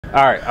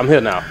All right, I'm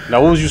here now.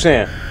 Now, what was you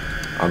saying?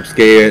 I'm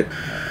scared.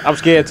 I'm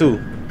scared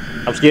too.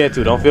 I'm scared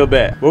too. Don't feel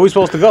bad. Where we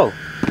supposed to go?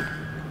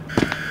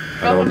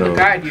 I don't know. To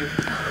guide you.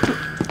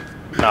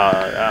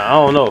 Nah, I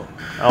don't know.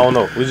 I don't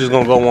know. We're just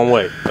gonna go one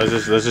way. Let's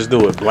just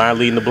do it. Blind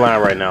leading the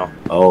blind right now.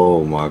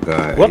 Oh my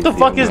god. What the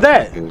fuck is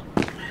that?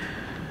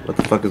 What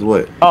the fuck is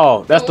what?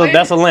 Oh, that's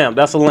a lamp.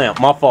 That's a lamp.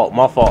 My fault.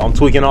 My fault. I'm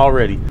tweaking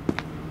already.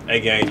 Hey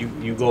gang,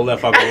 you go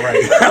left, I go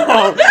right.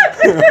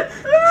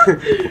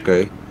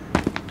 Okay.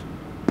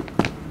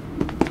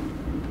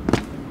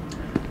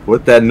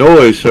 What that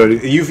noise, shorty?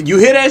 You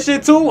hear that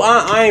shit too?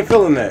 I ain't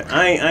feeling that.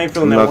 I ain't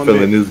feeling that. I'm not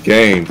feeling this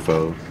game,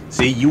 folks.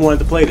 See, you wanted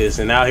to play this,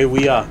 and now here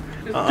we are.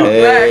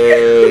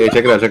 Hey,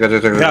 check it out, check it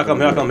out, check it out. Here I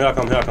come. I got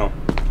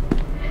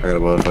a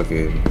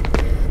motherfucking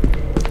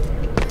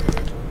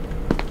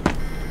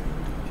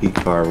key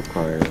card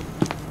required.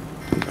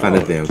 Find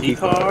a damn key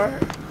card.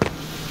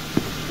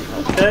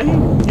 Okay,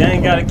 you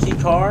ain't got a key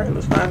card.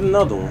 Let's find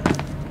another one.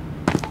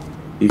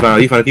 You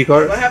found a key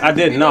card? I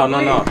didn't. No.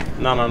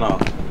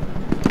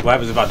 What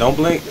happens if I don't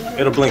blink?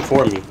 It'll blink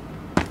for me.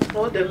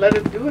 Well, then let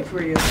it do it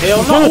for you.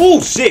 Hell no!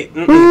 Oh shit!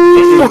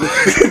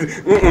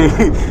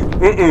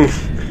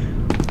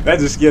 That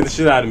just scared the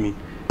shit out of me.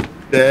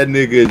 That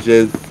nigga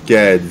just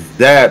got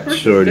zapped,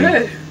 shorty.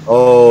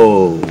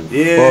 Oh.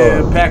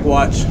 Yeah, fuck. pack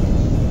watch.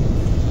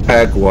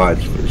 Pack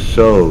watch for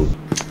sure.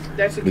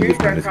 That security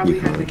guard probably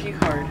has the key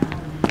card.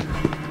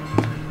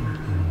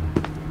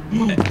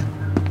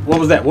 What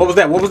was that?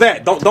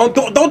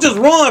 Don't just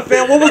run,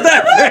 fam. What was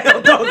that,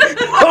 fam?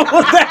 What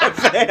was that,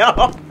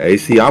 fam? Hey,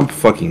 see, I'm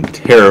fucking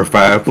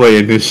terrified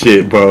playing this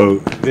shit, bro.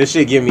 This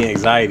shit give me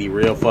anxiety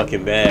real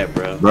fucking bad,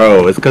 bro.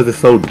 Bro, it's because it's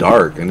so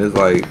dark, and it's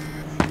like...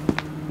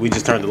 We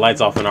just turned the lights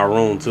off in our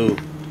room, too.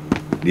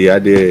 Yeah, I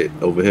did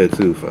over here,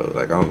 too, folks.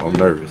 Like, I'm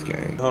nervous,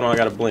 gang. Hold on, I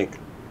gotta blink.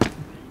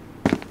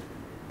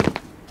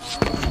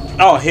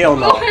 Oh, hell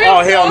no.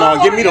 Oh, hell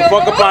no. Get me the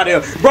fuck up out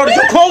of here. Bro, did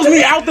you close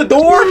me out the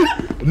door?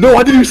 No,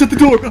 I didn't even shut the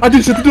door. bro,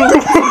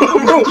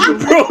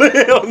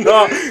 hell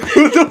no.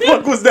 What the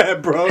fuck was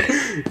that, bro?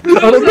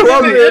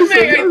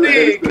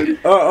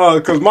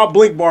 Cause my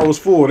blink bar was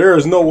full. There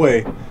is no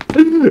way.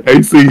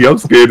 Hey, see, I'm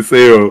scared as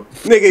hell.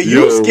 Nigga,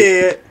 you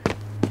scared.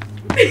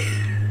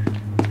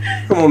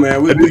 Come on,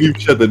 man. I didn't even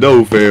shut the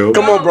door, fam.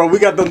 Come on, bro. We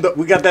got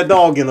that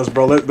dog in us,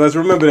 bro. Let's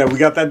remember that. We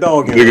got that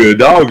dog in us. Nigga, the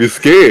dog is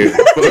scared.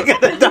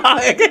 Nigga, the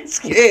dog is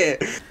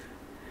scared.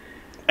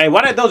 Hey,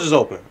 why that door just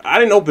open? I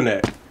didn't open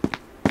that.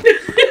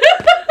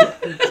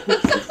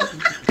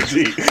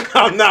 Gee,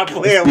 I'm not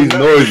playing with these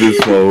noises,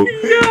 folks.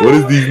 What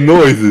is these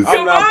noises?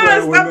 Come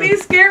on, stop being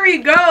scary.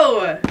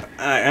 Go.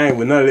 I ain't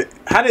with none of it.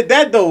 How did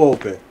that door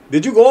open?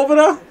 Did you go over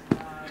there?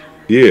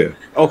 Yeah.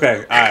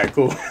 Okay. All right.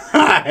 Cool.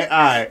 All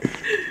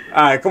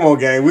right. Come on,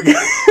 gang. We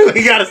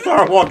gotta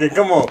start walking.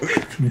 Come on,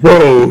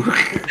 bro.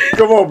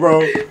 Come on,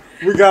 bro.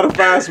 We gotta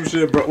find some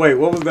shit, bro. Wait,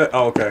 what was that?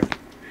 Oh, okay.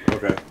 All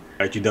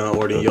right, you done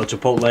ordering your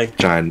Chipotle?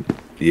 Trying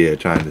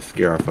to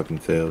scare our fucking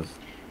selves.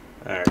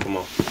 All right, come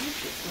on.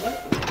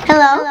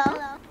 Hello.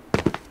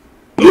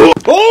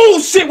 Oh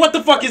shit! What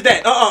the fuck is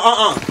that?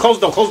 Close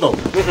door. Get the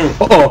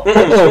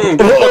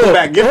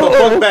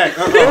fuck back.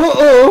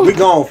 We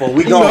gone, folks.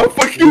 We gone.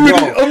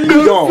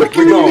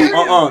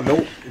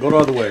 Nope. Go the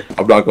other way.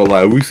 I'm not gonna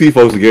lie. We see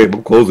folks again.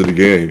 I'm closing the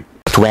game.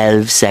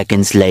 12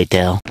 seconds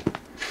later.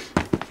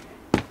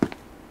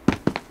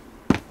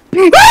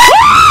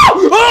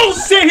 Oh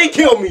shit! He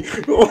killed me.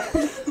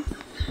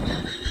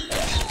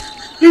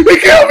 He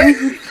killed me,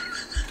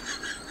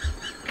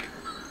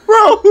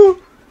 bro.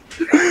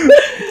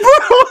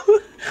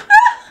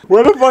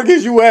 Where the fuck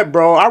is you at,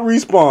 bro? I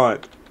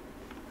respawned.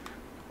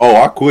 Oh,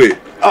 I quit.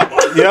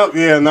 Yep.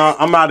 Yeah. No,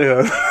 I'm out of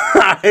here.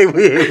 Hey,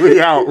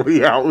 we out.